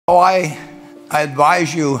So I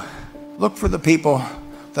advise you, look for the people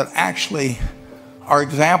that actually are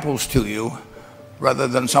examples to you rather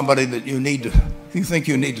than somebody that you think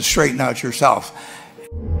you need to straighten out yourself.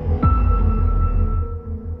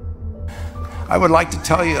 I would like to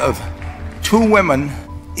tell you of two women,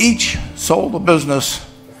 each sold a business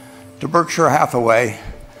to Berkshire Hathaway,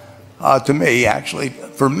 to me actually,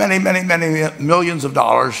 for many, many, many millions of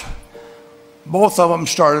dollars. Both of them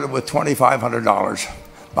started with $2,500.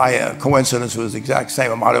 By a coincidence, it was the exact same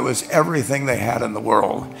amount. It was everything they had in the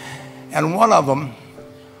world. And one of them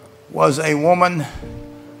was a woman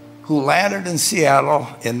who landed in Seattle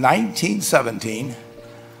in 1917,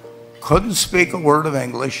 couldn't speak a word of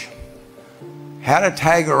English, had a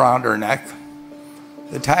tag around her neck.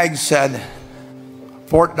 The tag said,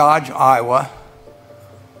 Fort Dodge, Iowa.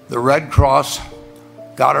 The Red Cross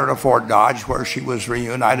got her to Fort Dodge, where she was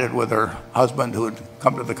reunited with her husband who had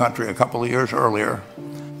come to the country a couple of years earlier.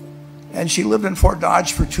 And she lived in Fort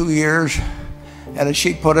Dodge for 2 years, and as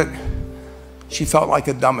she put it, she felt like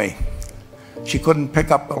a dummy. She couldn't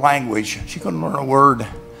pick up the language. She couldn't learn a word.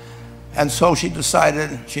 And so she and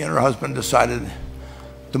her husband decided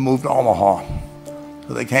to move to Omaha.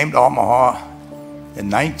 So they came to Omaha in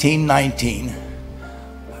 1919,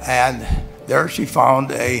 and there she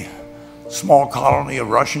found a small colony of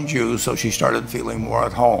Russian Jews, so she started feeling more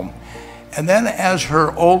at home. And then as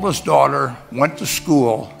her oldest daughter went to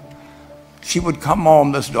school, she would come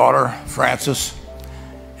home, this daughter, Frances,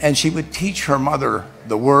 and she would teach her mother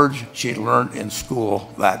the words she learned in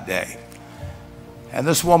school that day. And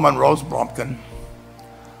this woman, Rose Blumpkin,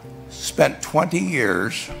 spent 20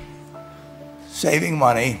 years saving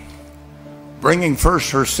money, bringing first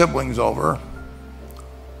her siblings over,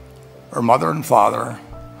 her mother and father,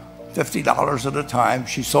 $50 at a time.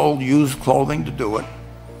 She sold used clothing to do it.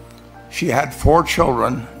 She had 4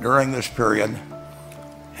 children during this period.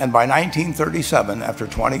 And by 1937, after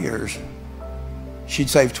 20 years, she'd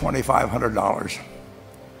saved $2,500.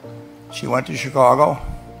 She went to Chicago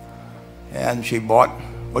and she bought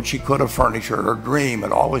what she could of furniture. Her dream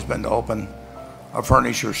had always been to open a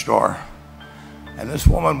furniture store. And this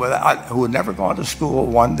woman who had never gone to school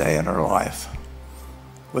one day in her life,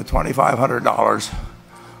 with $2,500,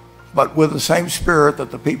 but with the same spirit that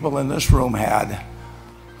the people in this room had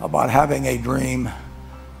about having a dream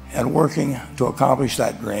and working to accomplish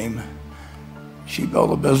that dream, she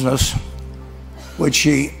built a business which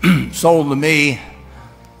she sold to me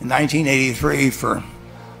in 1983 for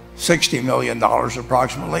 $60 million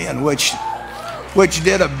approximately, and which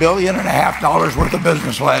did $1.5 billion worth of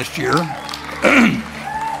business last year.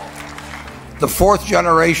 The 4th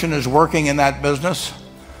generation is working in that business.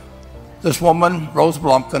 This woman, Rose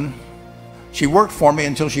Blumpkin, she worked for me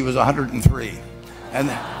until she was 103.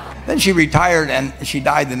 And then she retired and she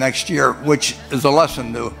died the next year, which is a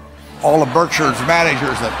lesson to all of Berkshire's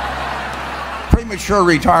managers that premature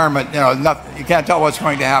retirement, you can't tell what's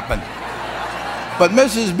going to happen. But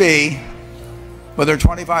Mrs. B, with her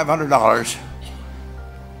 $2,500,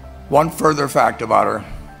 one further fact about her,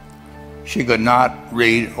 she could not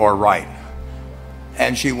read or write.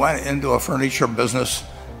 And she went into a furniture business,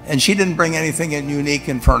 and she didn't bring anything unique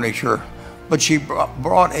in furniture, but she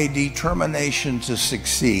brought a determination to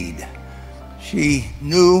succeed. She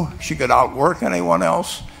knew she could outwork anyone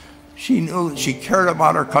else. She knew she cared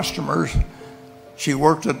about her customers. She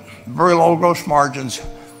worked at very low gross margins,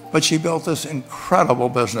 but she built this incredible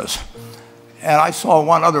business. And I saw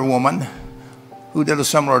one other woman who did a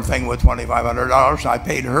similar thing with $2,500. I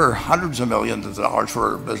paid her hundreds of millions of dollars for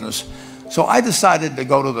her business. So I decided to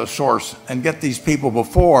go to the source and get these people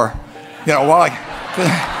before, I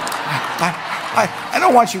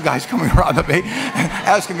don't want you guys coming around to me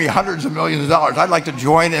asking me hundreds of millions of dollars. I'd like to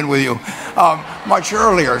join in with you much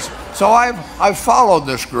earlier. So I've followed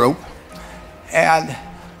this group, and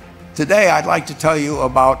today I'd like to tell you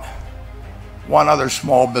about one other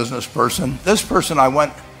small business person. This person, I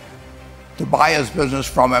went to buy his business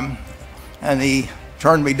from him, and he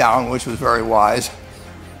turned me down, which was very wise.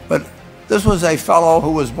 But this was a fellow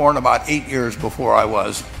who was born about 8 years before I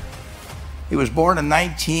was. He was born in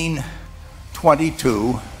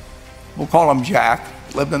 1922. We'll call him Jack.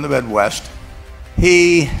 Lived in the Midwest.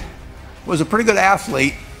 He was a pretty good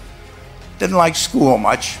athlete, didn't like school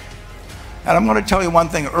much. And I'm going to tell you one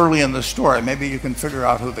thing early in the story. Maybe you can figure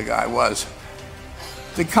out who the guy was.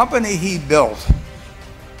 The company he built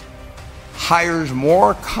hires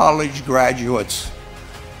more college graduates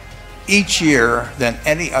each year than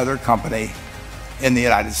any other company in the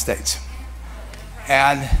United States.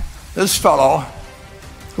 And this fellow,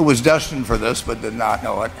 who was destined for this but did not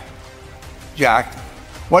know it, Jack,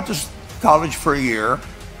 went to college for a year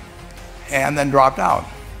and then dropped out.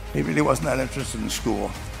 He really wasn't that interested in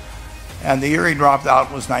school. And the year he dropped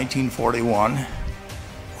out was 1941,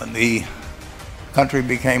 when the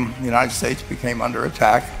United States became under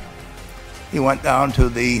attack. He went down to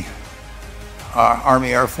the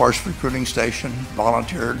Army Air Force recruiting station,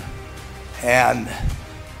 volunteered, and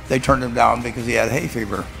they turned him down because he had hay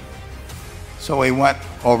fever. So he went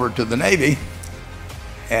over to the Navy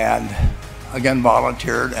and again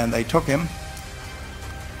volunteered, and they took him.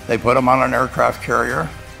 They put him on an aircraft carrier.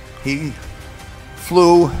 He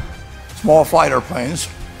flew small fighter planes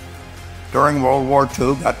during World War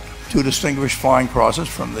II, got 2 distinguished flying crosses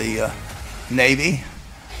from the Navy,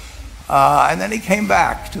 and then he came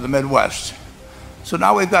back to the Midwest. So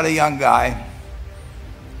now we've got a young guy,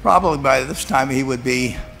 probably by this time he would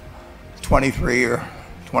be 23 or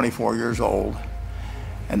 24 years old.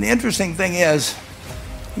 And the interesting thing is,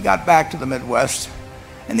 he got back to the Midwest,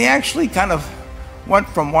 and he actually kind of went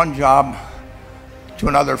from one job to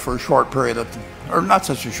another for a short period of, or not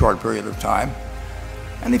such a short period of time.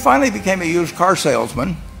 And he finally became a used car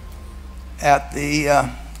salesman at a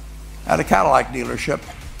Cadillac dealership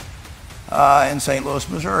in St. Louis,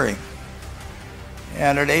 Missouri.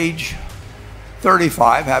 And at age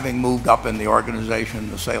 35, having moved up in the organization,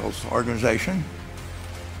 the sales organization,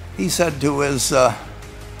 he said to his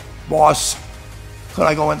boss, "Could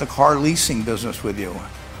I go into car leasing business with you?"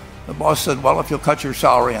 The boss said, "Well, if you'll cut your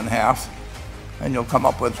salary in half and you'll come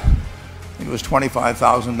up with," I think it was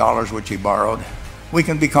 $25,000, which he borrowed, "we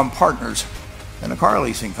can become partners in a car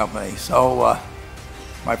leasing company." So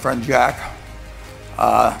my friend Jack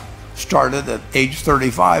started at age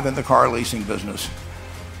 35 in the car leasing business.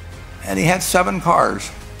 And he had 7 cars.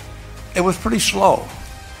 It was pretty slow.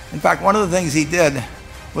 In fact, one of the things he did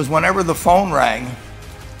was whenever the phone rang,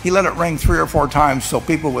 he let it ring 3 or 4 times so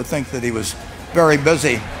people would think that he was very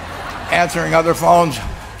busy answering other phones.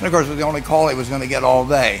 And of course, it was the only call he was going to get all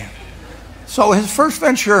day. So his first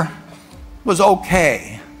venture was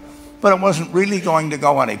okay, but it wasn't really going to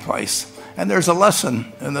go anyplace. And there's a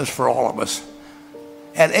lesson in this for all of us.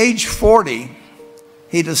 At age 40,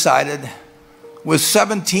 he decided, with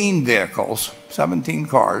 17 vehicles, 17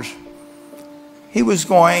 cars, he was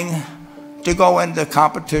going to go into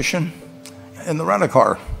competition in the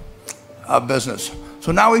rent-a-car business.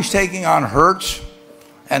 So now he's taking on Hertz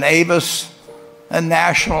and Avis and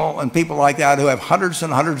National and people like that who have hundreds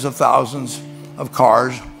and hundreds of thousands of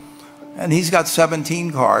cars. And he's got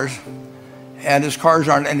 17 cars, and his cars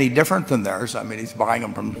aren't any different than theirs. I mean, he's buying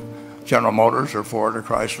them from General Motors or Ford or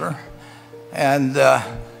Chrysler. And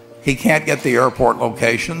he can't get the airport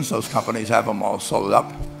locations. Those companies have them all sold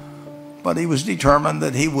up. But he was determined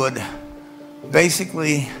that he would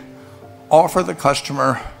basically offer the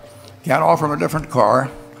customer, can't offer him a different car,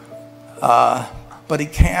 but he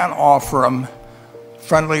can offer them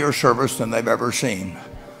friendlier service than they've ever seen.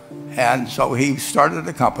 And so he started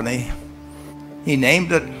a company. He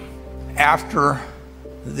named it after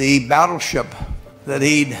the battleship that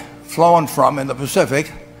he'd flown from in the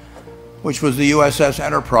Pacific, which was the USS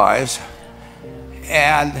Enterprise.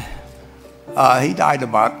 And he died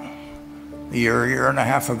about a year and a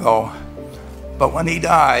half ago. But when he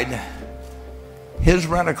died, his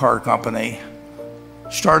rent-a-car company,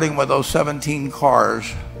 starting with those 17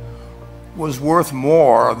 cars, was worth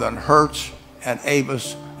more than Hertz and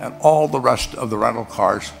Avis and all the rest of the rental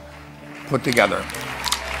cars put together.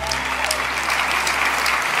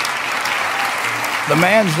 The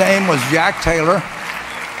man's name was Jack Taylor,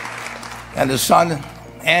 and his son,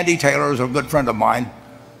 Andy Taylor, is a good friend of mine,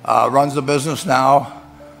 runs the business now.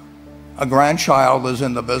 A grandchild is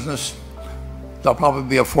in the business. There'll probably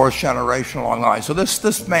be a 4th generation along the line. So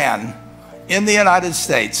this man, in the United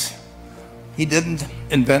States, he didn't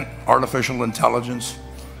invent artificial intelligence.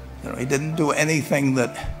 You know, he didn't do anything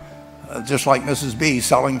that, just like Mrs. B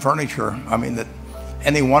selling furniture, I mean, that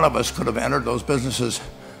any one of us could have entered those businesses.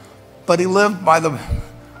 But he lived by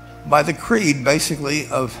the creed, basically,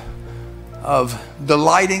 of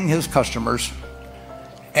delighting his customers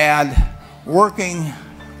and working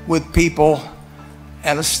with people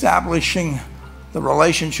and establishing the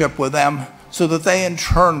relationship with them so that they in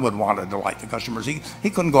turn would want to delight the customers. He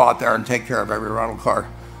couldn't go out there and take care of every rental car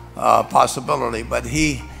possibility, but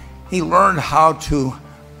he learned how to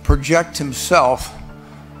project himself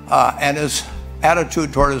and his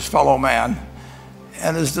attitude toward his fellow man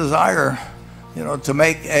and his desire, you know, to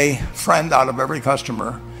make a friend out of every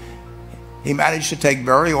customer. He managed to take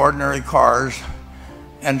very ordinary cars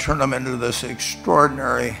and turn them into this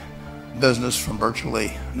extraordinary business from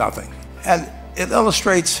virtually nothing. And it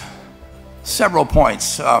illustrates several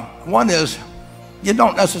points. One is, you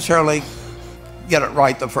don't necessarily get it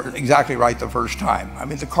right exactly right the first time. I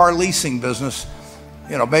mean, the car leasing business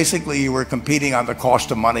basically you were competing on the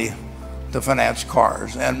cost of money to finance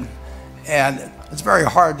cars. And it's very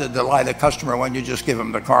hard to delight a customer when you just give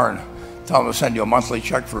them the car and tell them to send you a monthly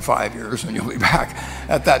check for 5 years and you'll be back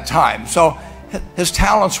at that time. So his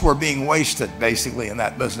talents were being wasted basically in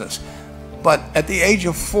that business. But at the age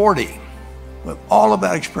of 40, with all of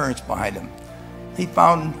that experience behind him, he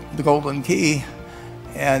found the golden key,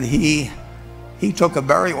 and he took a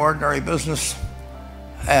very ordinary business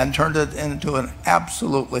and turned it into an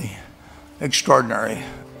absolutely extraordinary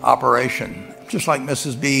operation, just like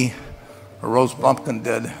Mrs. B or Rose Blumpkin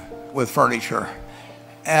did with furniture.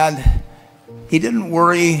 And he didn't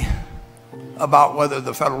worry about whether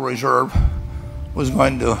the Federal Reserve was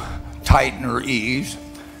going to tighten or ease.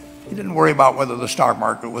 He didn't worry about whether the stock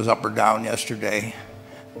market was up or down yesterday.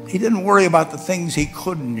 He didn't worry about the things he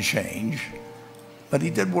couldn't change, but he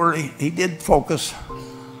did focus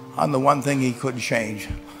on the one thing he could change,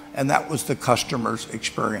 and that was the customer's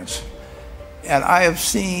experience. And I have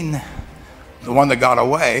seen the one that got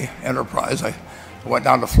away, Enterprise. I went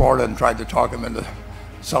down to Florida and tried to talk him into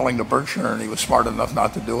selling to Berkshire, and he was smart enough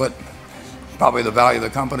not to do it. Probably the value of the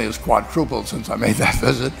company has quadrupled since I made that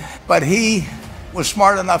visit. But he was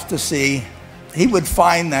smart enough to see he would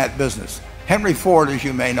find that business. Henry Ford, as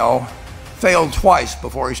you may know, failed twice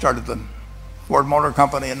before he started the Ford Motor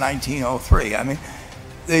Company in 1903. I mean,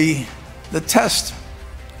 the test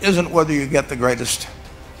isn't whether you get the greatest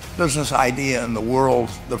business idea in the world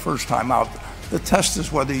the first time out. The test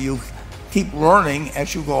is whether you keep learning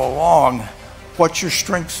as you go along what your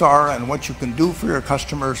strengths are and what you can do for your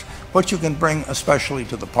customers, what you can bring especially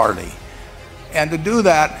to the party. And to do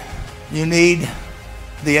that, you need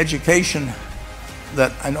the education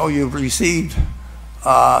that I know you've received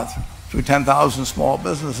through 10,000 small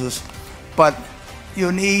businesses, but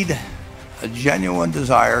you need a genuine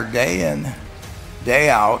desire day in, day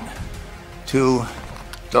out to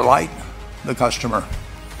delight the customer.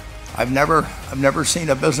 I've never seen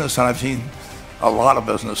a business, and I've seen a lot of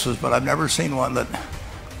businesses, but I've never seen one that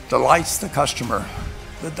delights the customer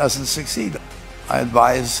that doesn't succeed. I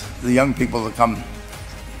advise the young people that come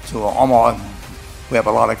to Omaha. We have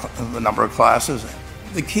a number of classes.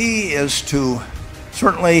 The key is to,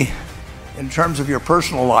 certainly in terms of your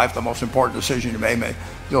personal life, the most important decision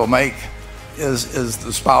you'll make is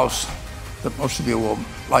the spouse that most of you will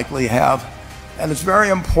likely have. And it's very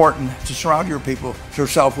important to surround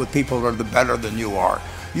yourself with people that are better than you are.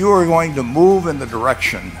 You are going to move in the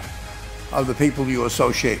direction of the people you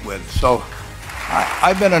associate with. So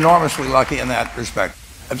I've been enormously lucky in that respect.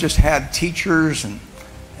 I've just had teachers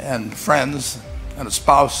and friends and a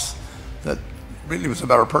spouse that really was a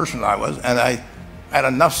better person than I was, and I had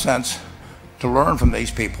enough sense to learn from these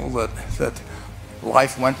people that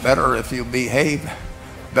life went better if you behave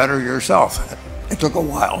better yourself. It took a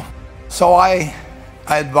while. So I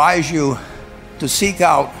advise you to seek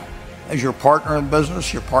out, as your partner in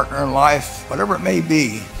business, your partner in life, whatever it may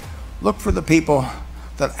be, look for the people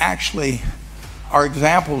that actually are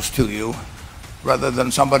examples to you rather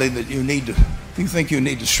than somebody that you think you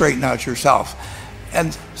need to straighten out yourself.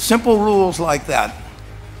 And simple rules like that,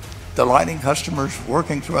 delighting customers,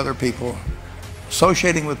 working through other people,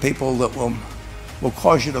 associating with people that will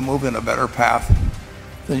cause you to move in a better path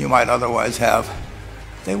than you might otherwise have,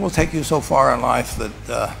 they will take you so far in life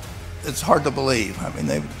that it's hard to believe. I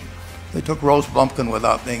mean, they took Rose Blumpkin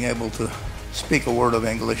without being able to speak a word of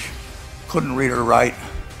English, couldn't read or write,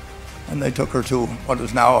 and they took her to what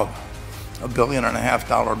is now a $1.5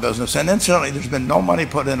 billion business. And incidentally, there's been no money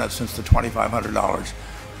put in it since the $2,500.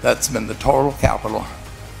 That's been the total capital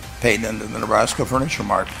paid into the Nebraska Furniture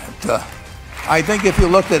Mart. I think if you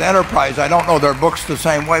looked at Enterprise, I don't know their books the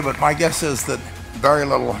same way, but my guess is that very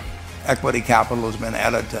little equity capital has been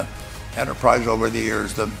added to Enterprise over the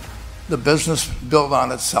years. The business built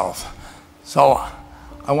on itself. So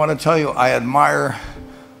I want to tell you, I admire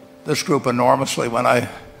this group enormously. When I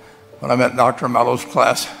met Dr. Mello's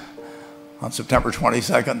class on September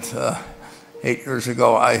 22nd, 8 years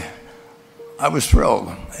ago, I was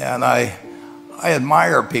thrilled. And I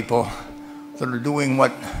admire people that are doing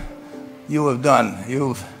what you have done.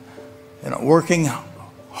 Working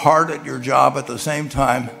hard at your job at the same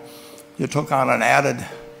time, you took on an added,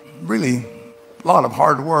 really, lot of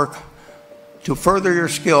hard work to further your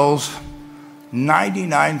skills.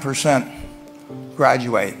 99%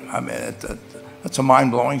 graduate. I mean, that's a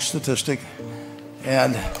mind-blowing statistic.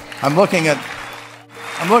 And I'm looking at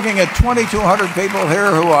 2,200 people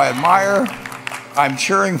here who I admire. I'm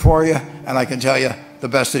cheering for you, and I can tell you the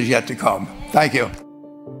best is yet to come. Thank you.